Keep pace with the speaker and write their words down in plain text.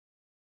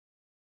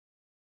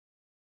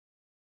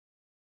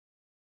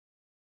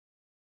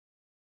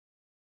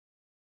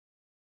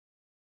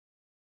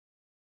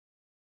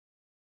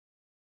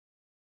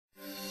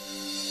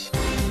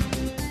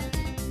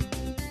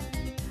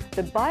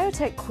the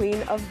biotech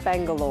queen of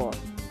Bangalore.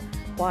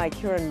 Why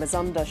Kiran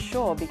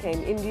Mazumdar-Shaw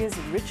became India's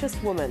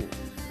richest woman.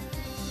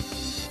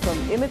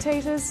 From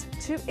imitators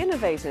to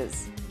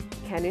innovators,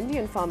 can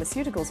Indian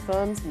pharmaceuticals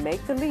firms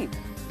make the leap?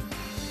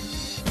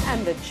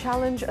 And the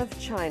challenge of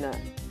China,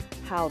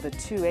 how the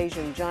two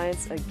Asian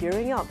giants are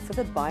gearing up for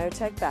the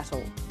biotech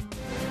battle.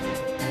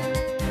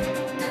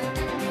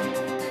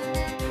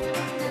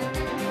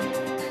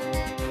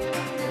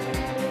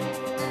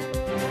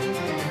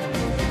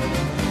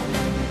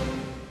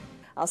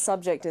 Our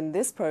subject in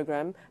this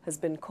program has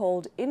been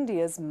called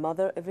India's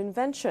mother of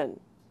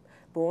invention.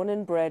 Born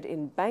and bred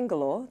in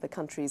Bangalore, the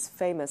country's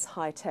famous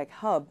high-tech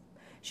hub,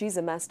 she's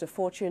amassed a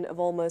fortune of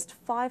almost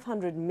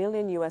 $500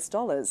 million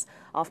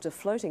after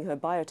floating her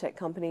biotech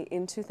company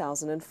in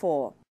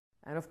 2004.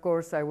 And of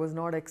course, I was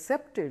not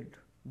accepted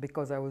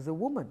because I was a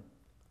woman.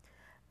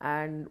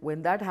 And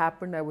when that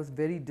happened, I was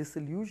very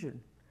disillusioned.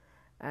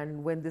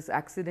 And when this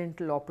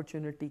accidental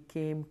opportunity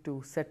came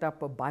to set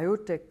up a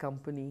biotech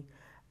company,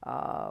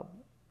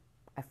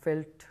 I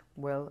felt,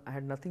 well, I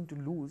had nothing to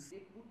lose.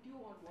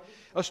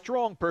 A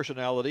strong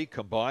personality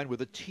combined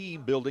with a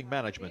team-building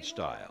management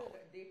style.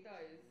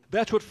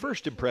 That's what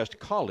first impressed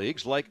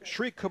colleagues like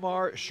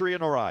Srikumar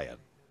Srinarayan.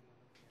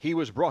 He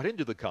was brought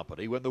into the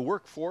company when the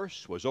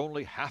workforce was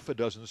only half a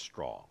dozen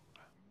strong.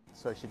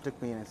 So she took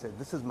me and said,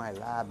 "This is my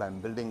lab, I'm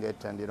building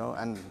it," and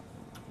and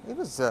it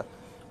was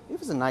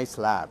a nice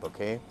lab,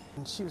 okay?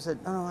 And she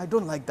said, "No, I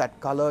don't like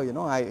that color,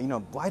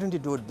 why don't you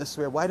do it this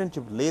way? Why don't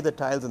you lay the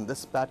tiles in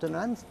this pattern?"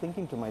 And I'm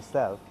thinking to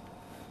myself,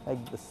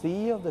 like, the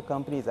CEO of the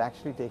company is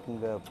actually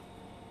taking a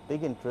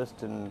big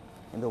interest in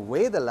the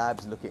way the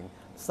lab's looking.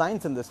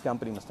 Science in this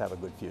company must have a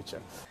good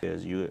future.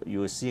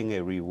 You're seeing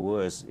a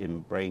reverse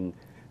in brain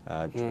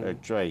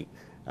drain,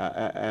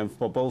 and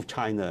for both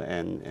China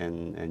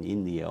and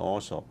India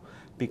also,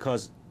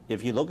 because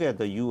if you look at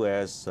the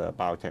U.S.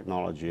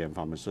 biotechnology and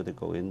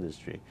pharmaceutical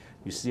industry,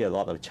 you see a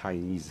lot of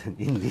Chinese and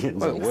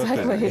Indians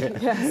Exactly,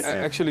 yes.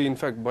 Actually, in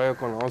fact,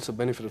 Biocon also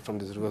benefited from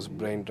this reverse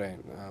brain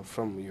drain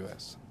from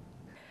U.S.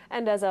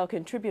 And as our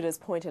contributors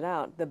pointed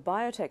out, the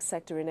biotech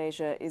sector in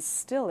Asia is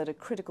still at a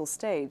critical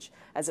stage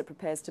as it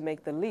prepares to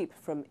make the leap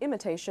from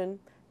imitation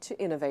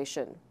to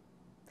innovation.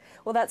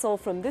 Well, that's all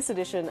from this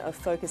edition of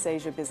Focus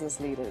Asia Business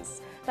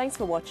Leaders. Thanks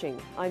for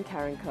watching. I'm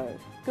Karen Koh.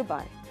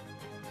 Goodbye.